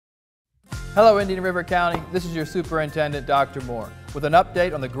Hello Indian River County, this is your Superintendent Dr. Moore with an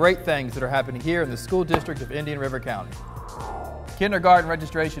update on the great things that are happening here in the school district of Indian River County. Kindergarten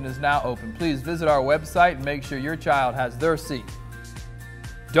registration is now open. Please visit our website and make sure your child has their seat.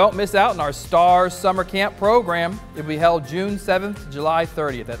 Don't miss out on our STARS Summer Camp program. It will be held June 7th to July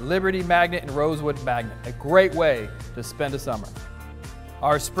 30th at Liberty Magnet and Rosewood Magnet. A great way to spend a summer.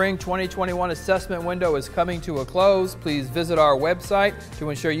 Our Spring 2021 assessment window is coming to a close. Please visit our website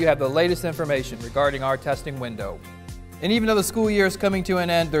to ensure you have the latest information regarding our testing window. And even though the school year is coming to an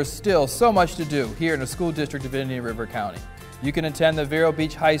end, there's still so much to do here in the school district of Indian River County. You can attend the Vero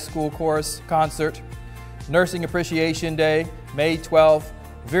Beach High School Chorus Concert, Nursing Appreciation Day, May 12th.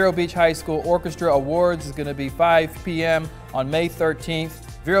 Vero Beach High School Orchestra Awards is going to be 5 p.m. on May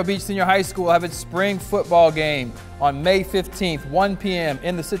 13th. Vero Beach Senior High School will have its spring football game on May 15th, 1 p.m.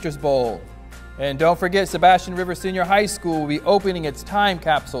 in the Citrus Bowl. And don't forget, Sebastian River Senior High School will be opening its time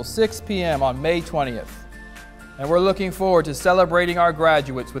capsule 6 p.m. on May 20th. And we're looking forward to celebrating our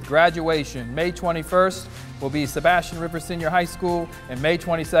graduates with graduation. May 21st will be Sebastian River Senior High School, and May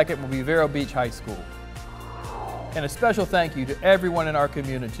 22nd will be Vero Beach High School. And a special thank you to everyone in our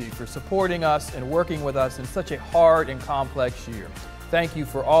community for supporting us and working with us in such a hard and complex year. Thank you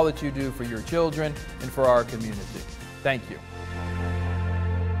for all that you do for your children and for our community. Thank you.